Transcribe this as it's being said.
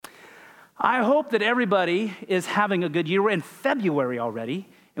I hope that everybody is having a good year. We're in February already,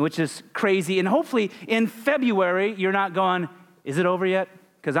 which is crazy. And hopefully in February, you're not going, is it over yet?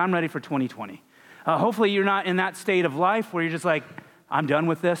 Because I'm ready for 2020. Hopefully you're not in that state of life where you're just like, I'm done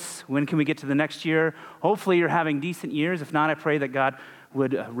with this. When can we get to the next year? Hopefully you're having decent years. If not, I pray that God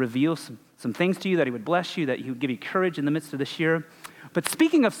would reveal some things to you, that he would bless you, that he would give you courage in the midst of this year. But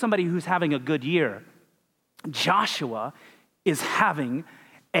speaking of somebody who's having a good year, Joshua is having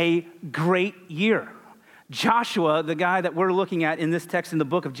a great year. Joshua, the guy that we're looking at in this text in the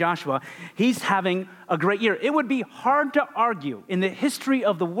book of Joshua, he's having a great year. It would be hard to argue in the history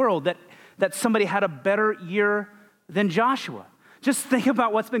of the world that somebody had a better year than Joshua. Just think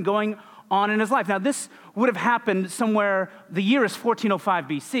about what's been going on in his life. Now, this would have happened somewhere, the year is 1405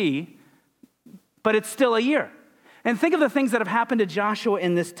 BC, but it's still a year. And think of the things that have happened to Joshua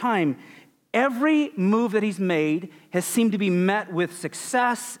in this time. Every move that he's made has seemed to be met with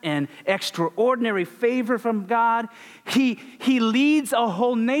success and extraordinary favor from God. He leads a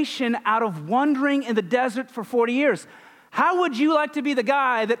whole nation out of wandering in the desert for 40 years. How would you like to be the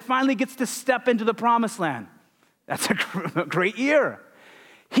guy that finally gets to step into the promised land? That's a great year.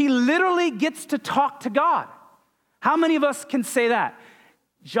 He literally gets to talk to God. How many of us can say that?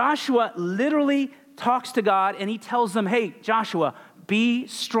 Joshua literally talks to God and he tells them, hey, Joshua, be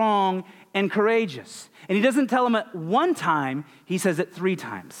strong and courageous. And he doesn't tell him at one time, he says it 3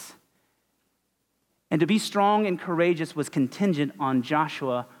 times. And to be strong and courageous was contingent on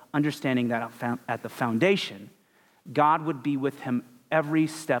Joshua understanding that at the foundation, God would be with him every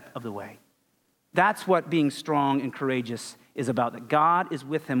step of the way. That's what being strong and courageous is about, that God is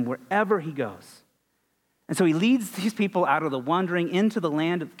with him wherever he goes. And so he leads these people out of the wandering into the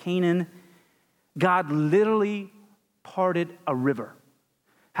land of Canaan. God literally parted a river.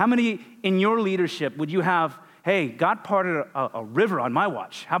 How many in your leadership would you have, hey, God parted a river on my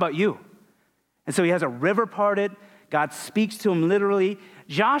watch. How about you? And so he has a river parted. God speaks to him literally.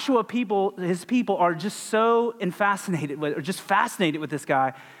 Joshua his people are just so fascinated with this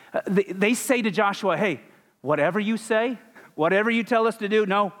guy. They say to Joshua, hey, whatever you say, whatever you tell us to do,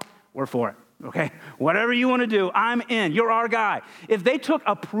 no, we're for it, okay? Whatever you want to do, I'm in. You're our guy. If they took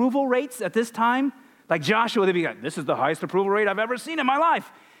approval rates at this time, like Joshua, they'd be like, this is the highest approval rate I've ever seen in my life.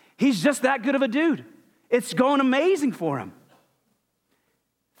 He's just that good of a dude. It's going amazing for him.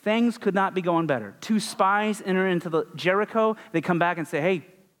 Things could not be going better. 2 spies enter into the Jericho. They come back and say, hey,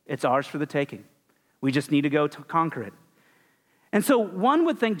 it's ours for the taking. We just need to go to conquer it. And so one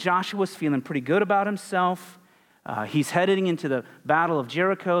would think Joshua's feeling pretty good about himself. He's heading into the battle of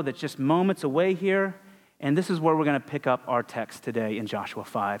Jericho that's just moments away here. And this is where we're going to pick up our text today in Joshua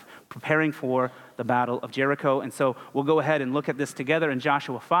 5, preparing for the battle of Jericho. And so we'll go ahead and look at this together in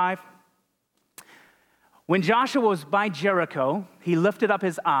Joshua 5. When Joshua was by Jericho, he lifted up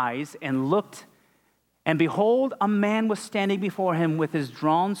his eyes and looked, and behold, a man was standing before him with his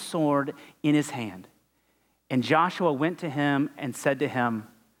drawn sword in his hand. And Joshua went to him and said to him,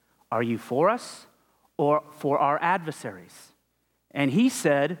 are you for us or for our adversaries? And he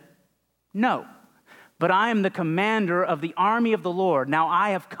said, no, but I am the commander of the army of the Lord. Now I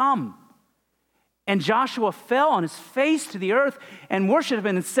have come. And Joshua fell on his face to the earth and worshiped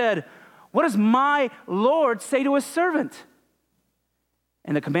him and said, what does my Lord say to his servant?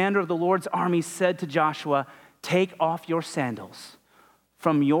 And the commander of the Lord's army said to Joshua, take off your sandals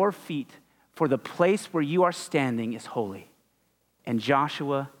from your feet, for the place where you are standing is holy. And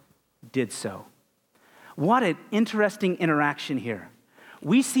Joshua did so. What an interesting interaction here.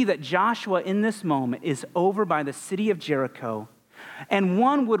 We see that Joshua in this moment is over by the city of Jericho, and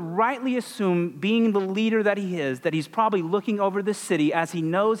one would rightly assume, being the leader that he is, that he's probably looking over the city as he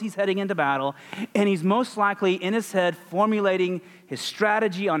knows he's heading into battle, and he's most likely in his head formulating his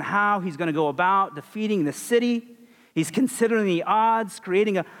strategy on how he's going to go about defeating the city. He's considering the odds,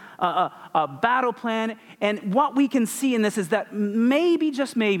 creating a battle plan. And what we can see in this is that maybe,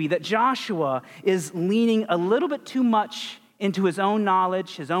 just maybe, that Joshua is leaning a little bit too much into his own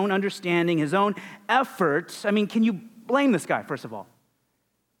knowledge, his own understanding, his own efforts. I mean, can you blame this guy, first of all?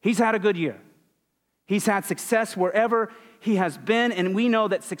 He's had a good year. He's had success wherever he has been, and we know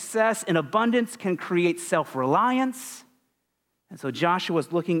that success in abundance can create self-reliance. And so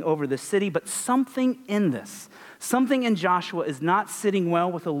Joshua's looking over the city, but something in Joshua is not sitting well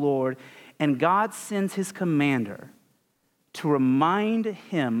with the Lord, and God sends his commander to remind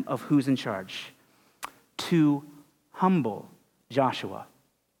him of who's in charge, to humble Joshua.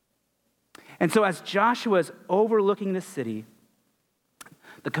 And so as Joshua is overlooking the city,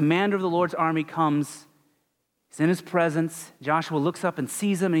 the commander of the Lord's army comes. He's in his presence. Joshua looks up and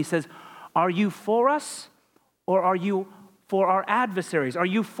sees him, and he says, are you for us or are you for our adversaries? Are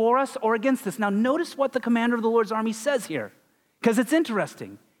you for us or against us? Now notice what the commander of the Lord's army says here, because it's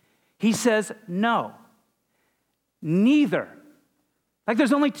interesting. He says, no, neither. Like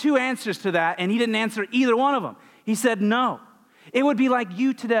there's only two answers to that, and he didn't answer either one of them. He said no. It would be like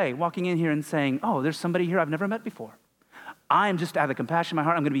you today walking in here and saying, oh, there's somebody here I've never met before. I'm just out of the compassion in my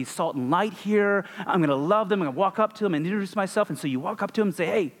heart. I'm going to be salt and light here. I'm going to love them. I'm going to walk up to them and introduce myself. And so you walk up to them and say,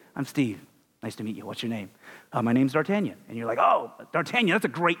 hey, I'm Steve. Nice to meet you. What's your name? My name's D'Artagnan. And you're like, oh, D'Artagnan, that's a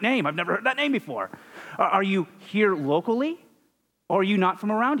great name. I've never heard that name before. Are you here locally, or are you not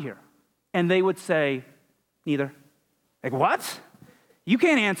from around here? And they would say, neither. Like, what? You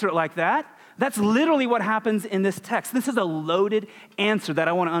can't answer it like that. That's literally what happens in this text. This is a loaded answer that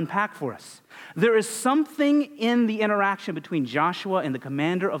I want to unpack for us. There is something in the interaction between Joshua and the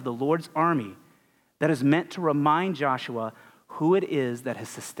commander of the Lord's army that is meant to remind Joshua who it is that has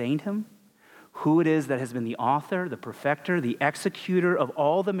sustained him, who it is that has been the author, the perfecter, the executor of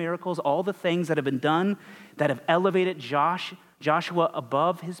all the miracles, all the things that have been done that have elevated Joshua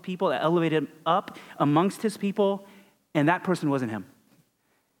above his people, that elevated him up amongst his people, and that person wasn't him.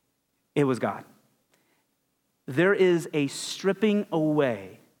 It was God. There is a stripping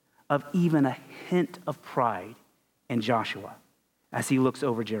away of even a hint of pride in Joshua as he looks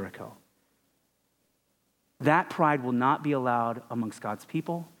over Jericho. That pride will not be allowed amongst God's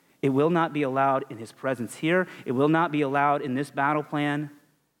people. It will not be allowed in his presence here. It will not be allowed in this battle plan.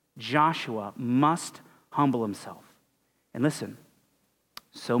 Joshua must humble himself. And listen,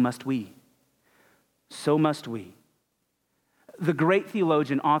 so must we. So must we. The great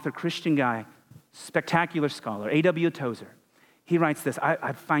theologian, author, Christian guy, spectacular scholar, A.W. Tozer, he writes this.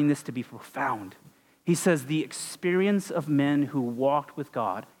 I find this to be profound. He says, the experience of men who walked with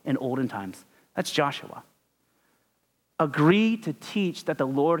God in olden times, that's Joshua, agree to teach that the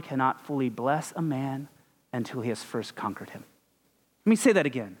Lord cannot fully bless a man until he has first conquered him. Let me say that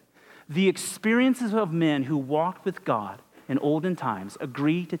again. The experiences of men who walked with God in olden times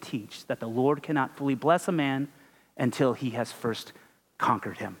agree to teach that the Lord cannot fully bless a man until he has first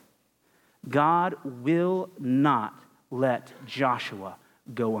conquered him. God will not let Joshua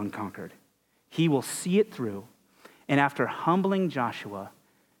go unconquered. He will see it through, and after humbling Joshua,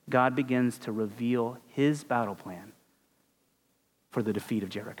 God begins to reveal his battle plan for the defeat of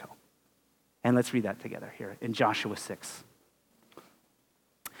Jericho. And let's read that together here in Joshua 6.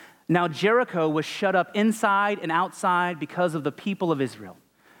 Now Jericho was shut up inside and outside because of the people of Israel.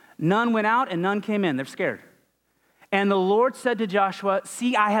 None went out and none came in. They're scared. And the Lord said to Joshua,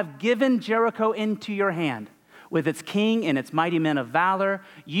 see, I have given Jericho into your hand, with its king and its mighty men of valor.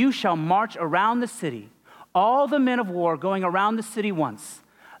 You shall march around the city, all the men of war going around the city once.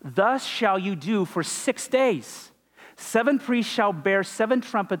 Thus shall you do for 6 days. 7 priests shall bear 7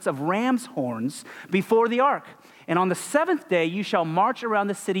 trumpets of ram's horns before the ark. And on the 7th day you shall march around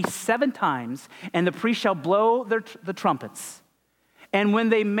the city 7 times, and the priests shall blow the trumpets. And when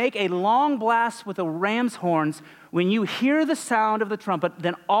they make a long blast with the ram's horns, when you hear the sound of the trumpet,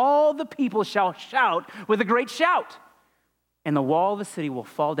 then all the people shall shout with a great shout. And the wall of the city will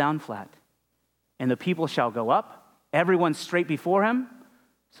fall down flat. And the people shall go up, everyone straight before him.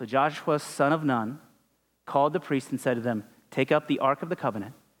 So Joshua, son of Nun, called the priests and said to them, take up the ark of the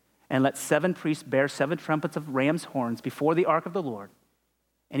covenant, and let 7 priests bear 7 trumpets of ram's horns before the ark of the Lord.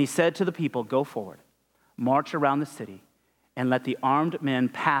 And he said to the people, go forward, march around the city, and let the armed men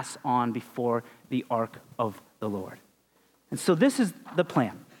pass on before the ark of the Lord. And so this is the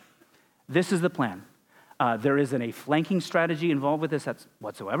plan. This is the plan. There isn't a flanking strategy involved with this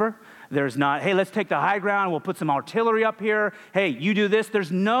whatsoever. There's not, hey, let's take the high ground. We'll put some artillery up here. Hey, you do this.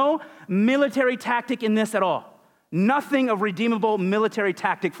 There's no military tactic in this at all. Nothing of redeemable military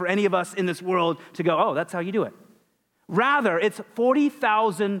tactic for any of us in this world to go, oh, that's how you do it. Rather, it's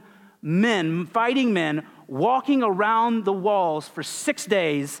 40,000 men, fighting men, walking around the walls for 6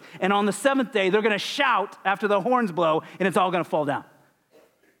 days, and on the 7th day, they're going to shout after the horns blow, and it's all going to fall down.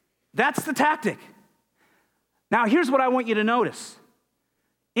 That's the tactic. Now, here's what I want you to notice.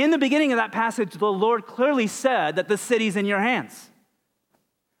 In the beginning of that passage, the Lord clearly said that the city's in your hands.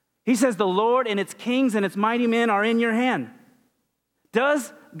 He says, the Lord and its kings and its mighty men are in your hand.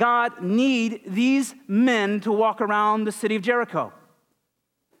 Does God need these men to walk around the city of Jericho?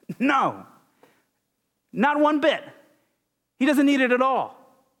 No. Not one bit. He doesn't need it at all.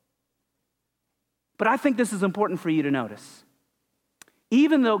 But I think this is important for you to notice.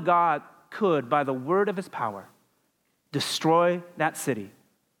 Even though God could, by the word of his power, destroy that city,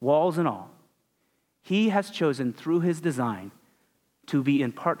 walls and all, he has chosen through his design to be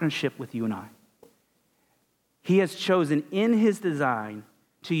in partnership with you and I. He has chosen in his design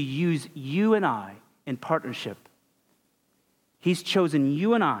to use you and I in partnership He's chosen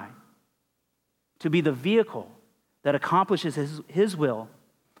you and I to be the vehicle that accomplishes his will,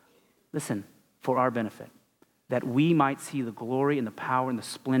 listen, for our benefit, that we might see the glory and the power and the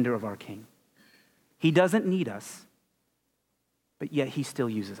splendor of our King. He doesn't need us, but yet he still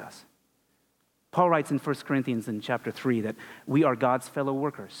uses us. Paul writes in 1 Corinthians in chapter 3 that we are God's fellow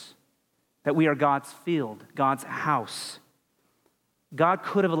workers, that we are God's field, God's house. God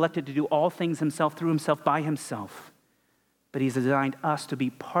could have elected to do all things himself, through himself, by himself, but he's designed us to be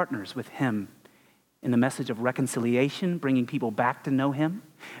partners with him in the message of reconciliation, bringing people back to know him,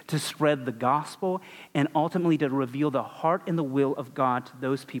 to spread the gospel, and ultimately to reveal the heart and the will of God to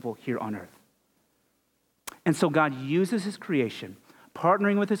those people here on earth. And so God uses his creation,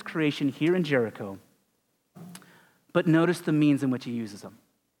 partnering with his creation here in Jericho, but notice the means in which he uses them.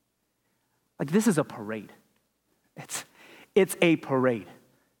 Like, this is a parade. It's a parade.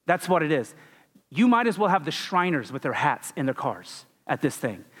 That's what it is. You might as well have the Shriners with their hats in their cars at this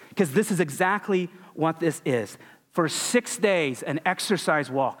thing, because this is exactly what this is. For 6 days, an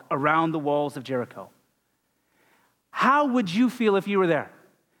exercise walk around the walls of Jericho. How would you feel if you were there?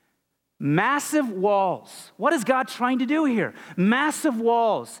 Massive walls. What is God trying to do here? Massive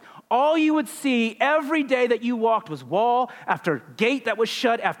walls. All you would see every day that you walked was wall after gate that was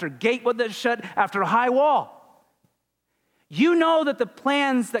shut, after gate that was shut, after a high wall. You know that the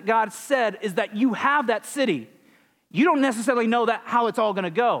plans that God said is that you have that city. You don't necessarily know that how it's all going to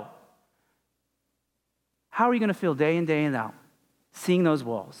go. How are you going to feel day in, day in, out, seeing those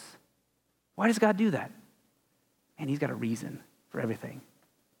walls? Why does God do that? And he's got a reason for everything.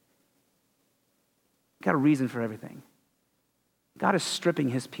 Got a reason for everything. God is stripping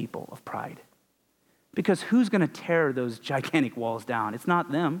his people of pride. Because who's going to tear those gigantic walls down? It's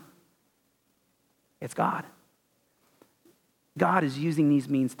not them. It's God. God is using these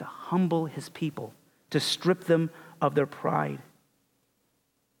means to humble his people, to strip them of their pride.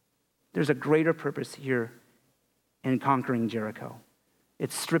 There's a greater purpose here in conquering Jericho.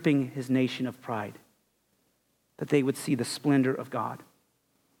 It's stripping his nation of pride, that they would see the splendor of God.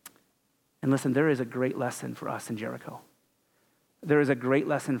 And listen, there is a great lesson for us in Jericho. There is a great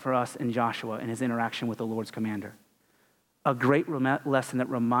lesson for us in Joshua and his interaction with the Lord's commander. A great lesson that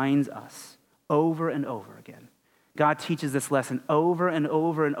reminds us over and over again. God teaches this lesson over and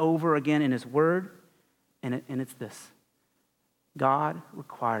over and over again in his word, and it's this. God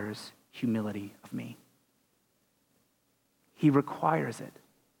requires humility of me. He requires it.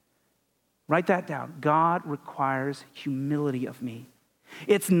 Write that down. God requires humility of me.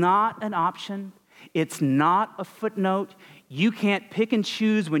 It's not an option. It's not a footnote. You can't pick and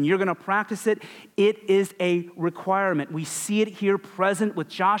choose when you're going to practice it. It is a requirement. We see it here present with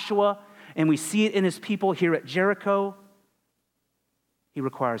Joshua, and we see it in his people here at Jericho. He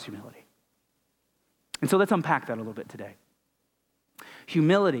requires humility. And so let's unpack that a little bit today.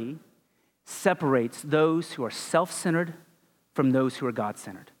 Humility separates those who are self-centered from those who are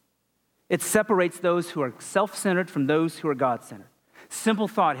God-centered. It separates those who are self-centered from those who are God-centered. Simple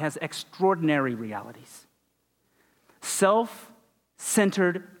thought has extraordinary realities.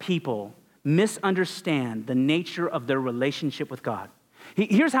 Self-centered people misunderstand the nature of their relationship with God.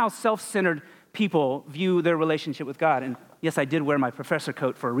 Here's how self-centered people view their relationship with God. And yes, I did wear my professor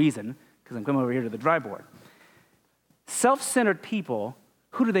coat for a reason, because I'm coming over here to the dry board. Self-centered people,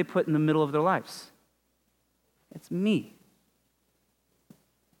 who do they put in the middle of their lives? It's me.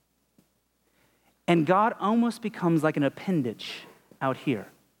 And God almost becomes like an appendage out here.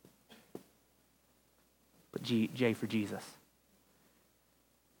 But J for Jesus.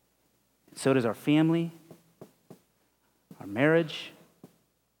 So does our family, our marriage.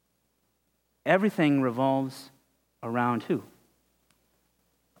 Everything revolves around who?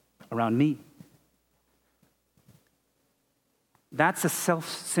 Around me. That's a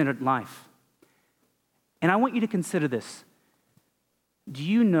self-centered life. And I want you to consider this. Do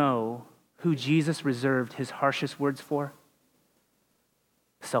you know who Jesus reserved his harshest words for?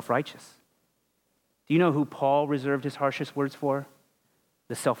 Self-righteous. Do you know who Paul reserved his harshest words for?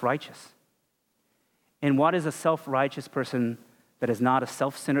 The self-righteous. And what is a self-righteous person that is not a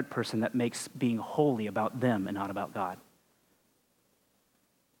self-centered person that makes being holy about them and not about God?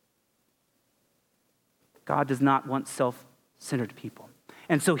 God does not want self-centered people.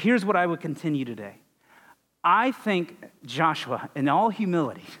 And so here's what I would continue today. I think Joshua, in all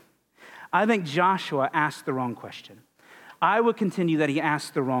humility, I think Joshua asked the wrong question. I would continue that he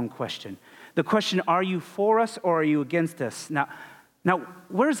asked the wrong question. The question, are you for us or are you against us? Now,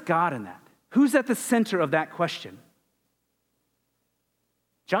 where's God in that? Who's at the center of that question?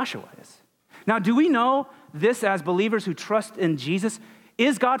 Joshua is. Now, do we know this as believers who trust in Jesus?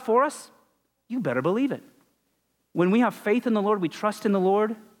 Is God for us? You better believe it. When we have faith in the Lord, we trust in the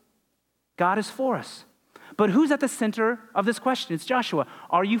Lord, God is for us. But who's at the center of this question? It's Joshua.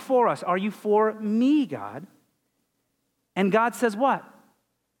 Are you for us? Are you for me, God? And God says what?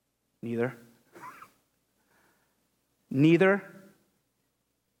 Neither. Neither.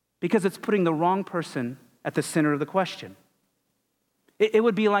 Because it's putting the wrong person at the center of the question. It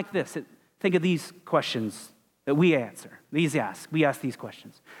would be like this. Think of these questions that we answer. We ask these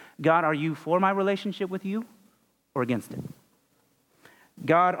questions. God, are you for my relationship with you or against it?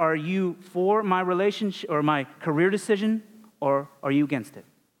 God, are you for my relationship or my career decision, or are you against it?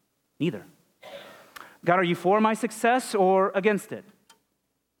 Neither. God, are you for my success or against it?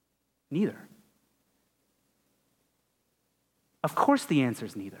 Neither. Of course the answer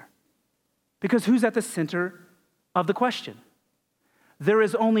is neither. Because who's at the center of the question? There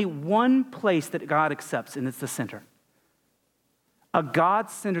is only one place that God accepts, and it's the center. A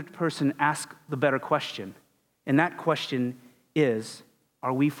God-centered person asks the better question, and that question is,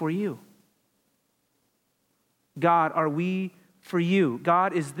 are we for you? God, are we for you?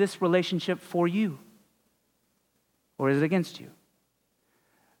 God, is this relationship for you? Or is it against you?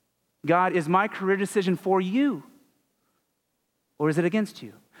 God, is my career decision for you? Or is it against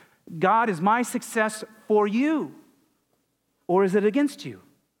you? God, is my success for you? Or is it against you?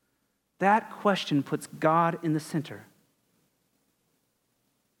 That question puts God in the center.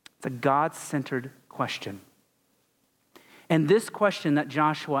 It's a God-centered question. And this question that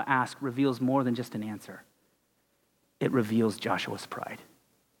Joshua asked reveals more than just an answer. It reveals Joshua's pride.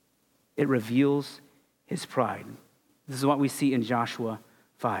 It reveals his pride. This is what we see in Joshua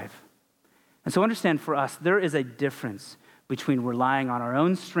 5. And so understand, for us, there is a difference between relying on our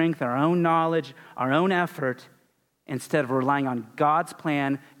own strength, our own knowledge, our own effort, instead of relying on God's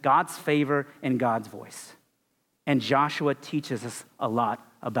plan, God's favor, and God's voice. And Joshua teaches us a lot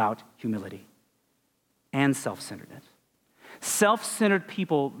about humility and self-centeredness. Self-centered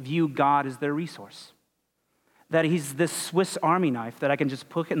people view God as their resource. That he's this Swiss Army knife that I can just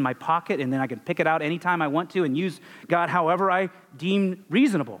put in my pocket and then I can pick it out anytime I want to and use God however I deem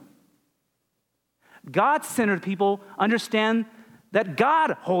reasonable. God-centered people understand that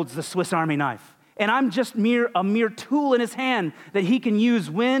God holds the Swiss Army knife, and I'm just a mere tool in his hand that he can use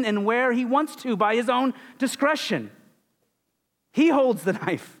when and where he wants to by his own discretion. He holds the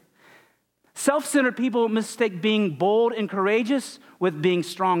knife. Self-centered people mistake being bold and courageous with being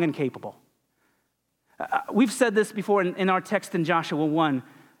strong and capable. We've said this before in our text in Joshua 1.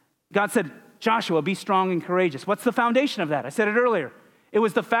 God said, Joshua, be strong and courageous. What's the foundation of that? I said it earlier. It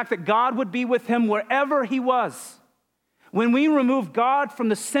was the fact that God would be with him wherever he was. When we remove God from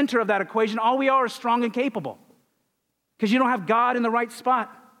the center of that equation, all we are is strong and capable. Because you don't have God in the right spot.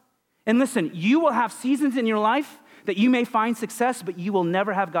 And listen, you will have seasons in your life that you may find success, but you will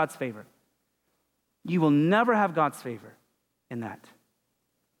never have God's favor. You will never have God's favor in that.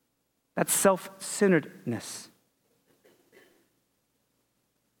 That's self-centeredness.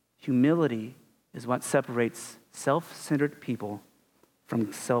 Humility is what separates self-centered people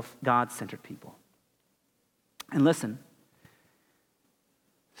from God-centered people. And listen,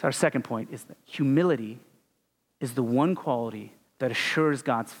 so our second point is that humility is the one quality that assures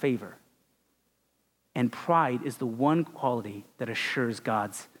God's favor, and pride is the one quality that assures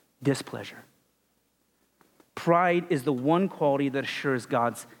God's displeasure. Pride is the one quality that assures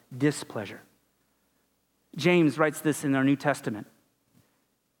God's displeasure. James writes this in our New Testament.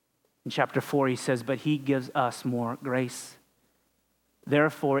 In chapter 4, he says, but he gives us more grace.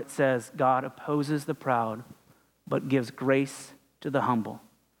 Therefore, it says, God opposes the proud, but gives grace to the humble.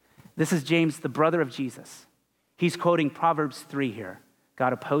 This is James, the brother of Jesus. He's quoting Proverbs 3 here.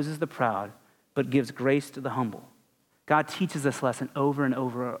 God opposes the proud, but gives grace to the humble. God teaches this lesson over and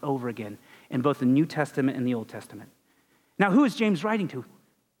over and over again in both the New Testament and the Old Testament. Now, who is James writing to?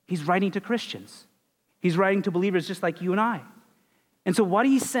 He's writing to Christians. He's writing to believers just like you and I. And so what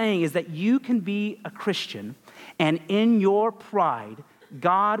he's saying is that you can be a Christian, and in your pride,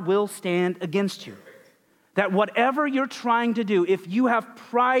 God will stand against you. That whatever you're trying to do, if you have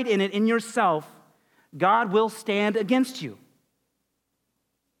pride in it in yourself, God will stand against you.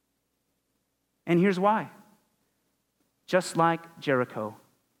 And here's why. Just like Jericho,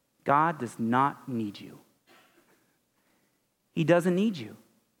 God does not need you. He doesn't need you.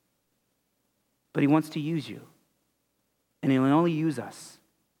 But he wants to use you. And he'll only use us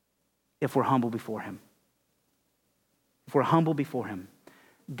if we're humble before him. If we're humble before him.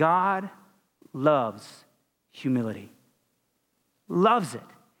 God loves humility. Loves it.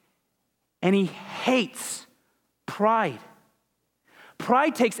 And he hates pride.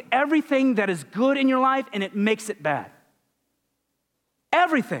 Pride takes everything that is good in your life and it makes it bad.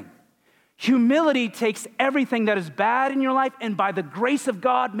 Everything. Humility takes everything that is bad in your life and by the grace of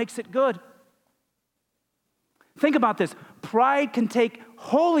God makes it good. Think about this. Pride can take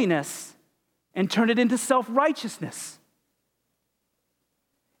holiness and turn it into self-righteousness.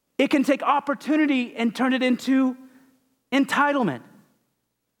 It can take opportunity and turn it into entitlement.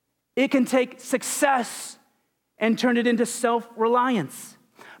 It can take success and turn it into self-reliance.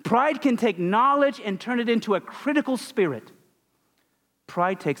 Pride can take knowledge and turn it into a critical spirit.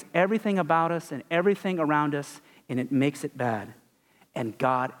 Pride takes everything about us and everything around us and it makes it bad. And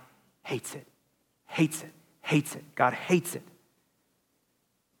God hates it, hates it, hates it. God hates it.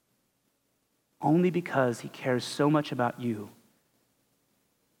 Only because he cares so much about you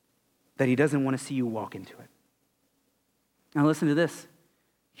that he doesn't want to see you walk into it. Now listen to this.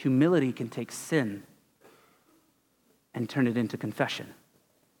 Humility can take sin and turn it into confession,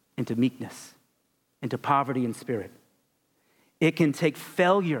 into meekness, into poverty in spirit. It can take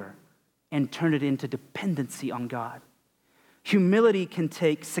failure and turn it into dependency on God. Humility can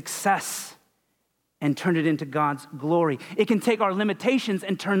take success and turn it into God's glory. It can take our limitations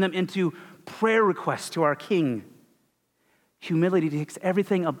and turn them into prayer requests to our King. Humility takes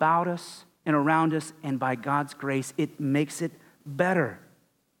everything about us and around us, and by God's grace, it makes it better.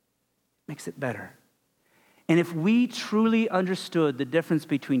 Makes it better. And if we truly understood the difference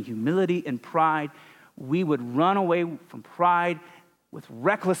between humility and pride, we would run away from pride with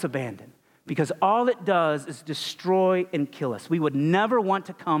reckless abandon, because all it does is destroy and kill us. We would never want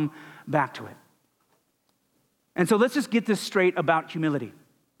to come back to it. And so let's just get this straight about humility.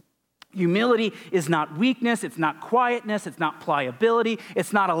 Humility is not weakness, it's not quietness, it's not pliability,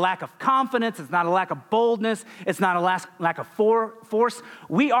 it's not a lack of confidence, it's not a lack of boldness, it's not a lack of force.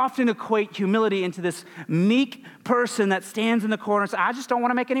 We often equate humility into this meek person that stands in the corner and says, I just don't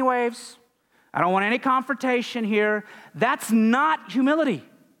want to make any waves. I don't want any confrontation here. That's not humility.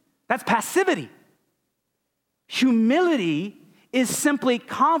 That's passivity. Humility is simply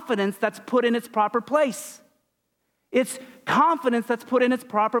confidence that's put in its proper place. It's confidence that's put in its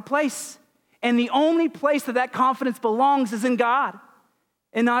proper place. And the only place that that confidence belongs is in God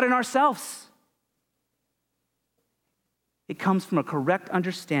and not in ourselves. It comes from a correct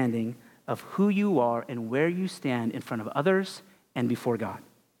understanding of who you are and where you stand in front of others and before God.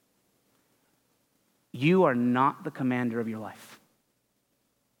 You are not the commander of your life.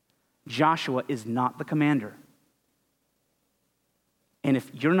 Joshua is not the commander. And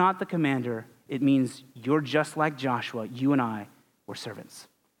if you're not the commander, it means you're just like Joshua. You and I were servants.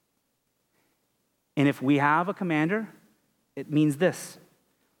 And if we have a commander, it means this.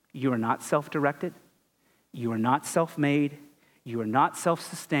 You are not self-directed. You are not self-made. You are not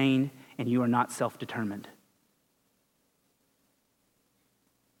self-sustained. And you are not self-determined.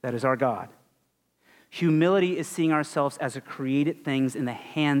 That is our God. Humility is seeing ourselves as a created things in the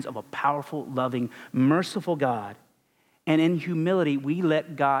hands of a powerful, loving, merciful God. And in humility, we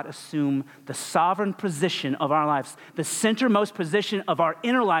let God assume the sovereign position of our lives, the centermost position of our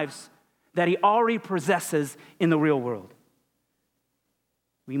inner lives that he already possesses in the real world.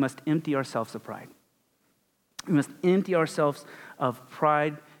 We must empty ourselves of pride. We must empty ourselves of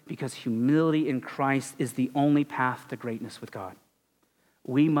pride because humility in Christ is the only path to greatness with God.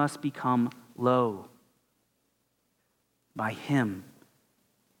 We must become low by him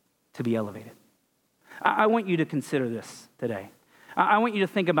to be elevated. I want you to consider this today. I want you to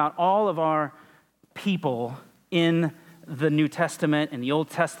think about all of our people in the New Testament and the Old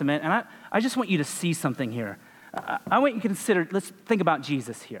Testament, and I just want you to see something here. I want you to consider, let's think about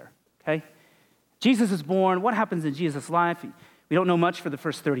Jesus here, okay? Jesus is born. What happens in Jesus' life? We don't know much for the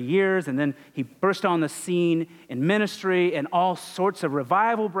first 30 years, and then he burst on the scene in ministry, and all sorts of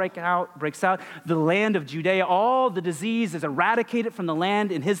revival breaks out. The land of Judea, all the disease is eradicated from the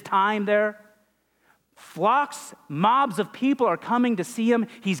land in his time there. Flocks, mobs of people are coming to see him.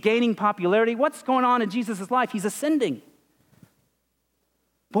 He's gaining popularity. What's going on in Jesus' life? He's ascending.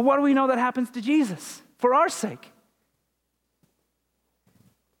 But what do we know that happens to Jesus for our sake?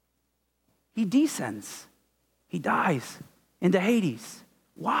 He descends. He dies into Hades.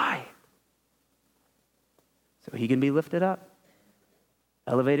 Why? So he can be lifted up,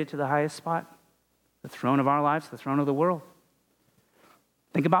 elevated to the highest spot, the throne of our lives, the throne of the world.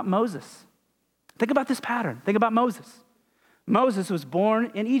 Think about Moses. Think about this pattern. Think about Moses. Moses was born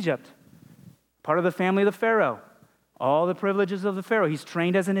in Egypt, part of the family of the Pharaoh. All the privileges of the Pharaoh. He's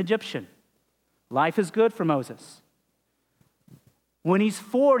trained as an Egyptian. Life is good for Moses. When he's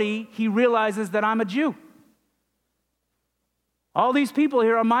 40, he realizes that I'm a Jew. All these people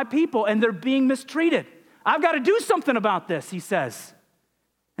here are my people, and they're being mistreated. I've got to do something about this, he says.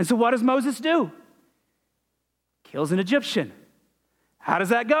 And so what does Moses do? Kills an Egyptian. How does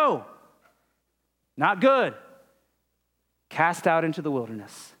that go? Not good. Cast out into the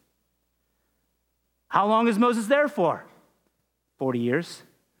wilderness. How long is Moses there for? 40 years.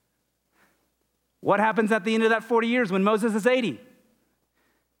 What happens at the end of that 40 years when Moses is 80?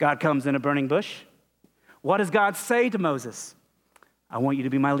 God comes in a burning bush. What does God say to Moses? I want you to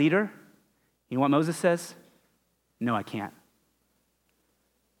be my leader. You know what Moses says? No, I can't.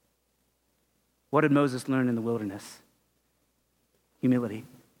 What did Moses learn in the wilderness? Humility.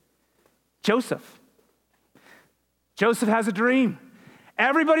 Joseph has a dream.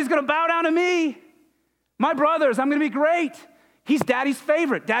 Everybody's going to bow down to me. My brothers, I'm going to be great. He's daddy's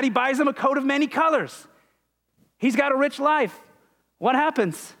favorite. Daddy buys him a coat of many colors. He's got a rich life. What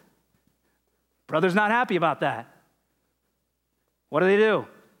happens? Brother's not happy about that. What do?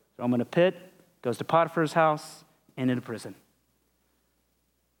 Throw him in a pit, goes to Potiphar's house, and into prison.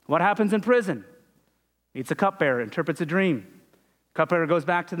 What happens in prison? Meets a cupbearer, interprets a dream. Cupbearer goes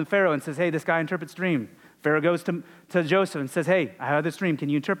back to the Pharaoh and says, hey, this guy interprets dream. Pharaoh goes to Joseph and says, hey, I had this dream. Can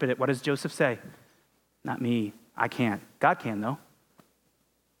you interpret it? What does Joseph say? Not me. I can't. God can, though.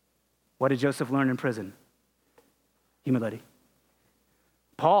 What did Joseph learn in prison? Humility.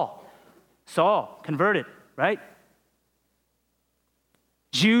 Saul, converted, right?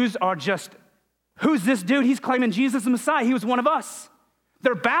 Jews are just, who's this dude? He's claiming Jesus is the Messiah. He was one of us.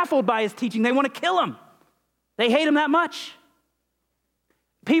 They're baffled by his teaching. They want to kill him. They hate him that much.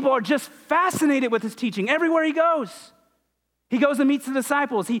 People are just fascinated with his teaching everywhere he goes. He goes and meets the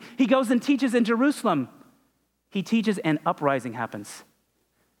disciples. He goes and teaches in Jerusalem. He teaches and uprising happens.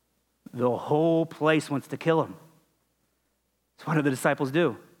 The whole place wants to kill him. So what do the disciples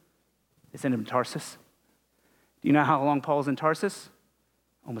do? They send him to Tarsus. Do you know how long Paul's in Tarsus?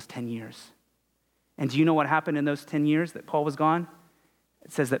 Almost 10 years. And do you know what happened in those 10 years that Paul was gone?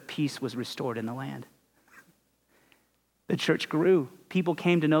 It says that peace was restored in the land. The church grew. People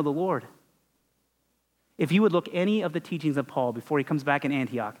came to know the Lord. If you would look any of the teachings of Paul before he comes back in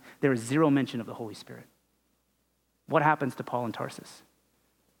Antioch, there is zero mention of the Holy Spirit. What happens to Paul in Tarsus?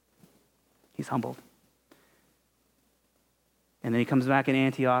 He's humbled. And then he comes back in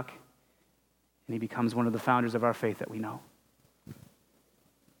Antioch, and he becomes one of the founders of our faith that we know.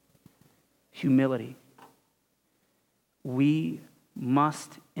 Humility. We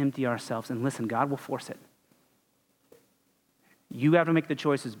must empty ourselves. And listen, God will force it. You have to make the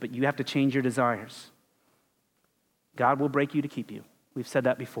choices, but you have to change your desires. God will break you to keep you. We've said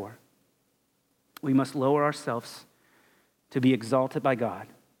that before. We must lower ourselves to be exalted by God.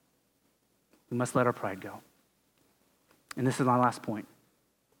 We must let our pride go. And this is my last point.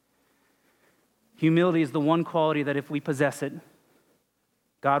 Humility is the one quality that if we possess it,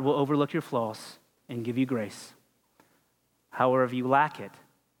 God will overlook your flaws and give you grace. However, if you lack it,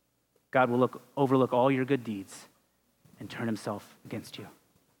 God will overlook all your good deeds and turn himself against you.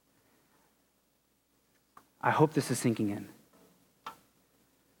 I hope this is sinking in.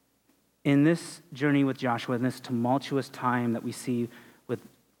 In this journey with Joshua, in this tumultuous time that we see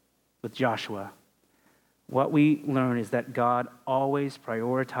with Joshua, what we learn is that God always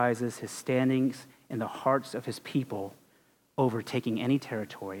prioritizes his standings in the hearts of his people over taking any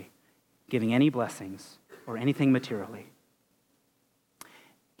territory, giving any blessings, or anything materially.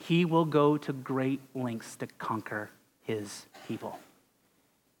 He will go to great lengths to conquer his people.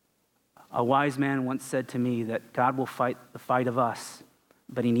 A wise man once said to me that God will fight the fight of us,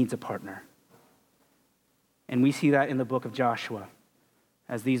 but he needs a partner. And we see that in the book of Joshua.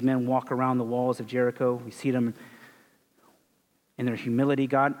 As these men walk around the walls of Jericho, we see them in their humility.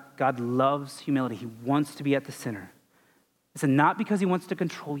 God loves humility. He wants to be at the center. It's not because he wants to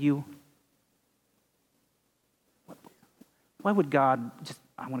control you. Why would God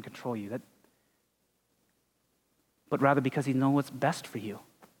I want to control you? But rather because he knows what's best for you.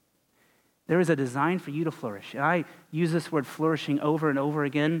 There is a design for you to flourish. And I use this word flourishing over and over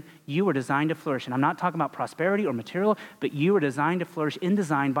again. You were designed to flourish. And I'm not talking about prosperity or material, but you were designed to flourish in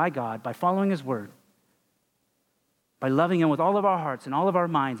design by God, by following his word, by loving him with all of our hearts and all of our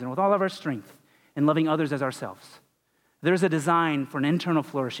minds and with all of our strength, and loving others as ourselves. There's a design for an internal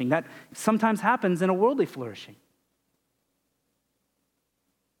flourishing that sometimes happens in a worldly flourishing.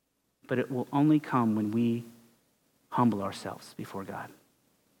 But it will only come when we humble ourselves before God.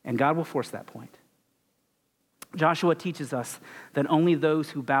 And God will force that point. Joshua teaches us that only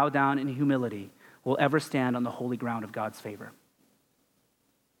those who bow down in humility will ever stand on the holy ground of God's favor.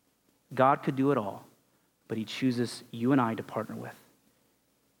 God could do it all, but he chooses you and I to partner with.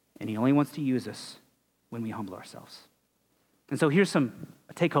 And he only wants to use us when we humble ourselves. And so here's a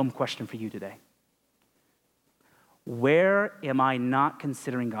take-home question for you today. Where am I not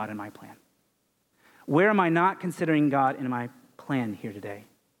considering God in my plan? Where am I not considering God in my plan here today?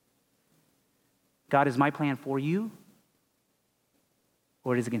 God, is my plan for you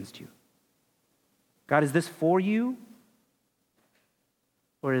or it is against you? God, is this for you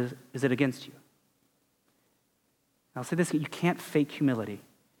or is it against you? I'll say this, you can't fake humility.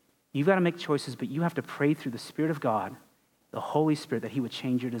 You've got to make choices, but you have to pray through the Spirit of God, the Holy Spirit, that he would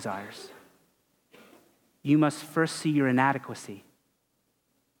change your desires. You must first see your inadequacy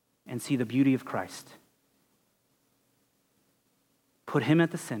and see the beauty of Christ. Put him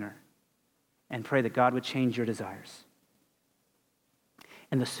at the center and pray that God would change your desires.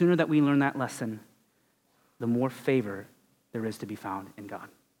 And the sooner that we learn that lesson, the more favor there is to be found in God.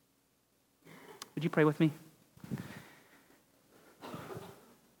 Would you pray with me?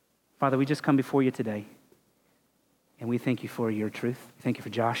 Father, we just come before you today, and we thank you for your truth. We thank you for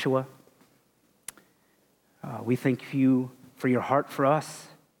Joshua. We thank you for your heart for us.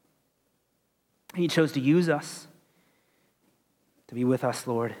 He chose to use us, to be with us,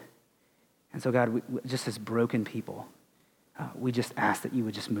 Lord. And so, God, we just as broken people, we just ask that you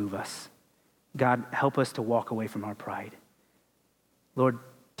would just move us. God, help us to walk away from our pride. Lord,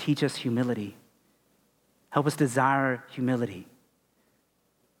 teach us humility. Help us desire humility.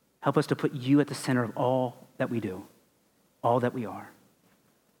 Help us to put you at the center of all that we do, all that we are,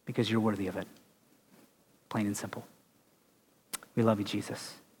 because you're worthy of it. Plain and simple. We love you,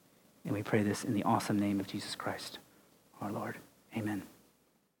 Jesus, and we pray this in the awesome name of Jesus Christ, our Lord. Amen.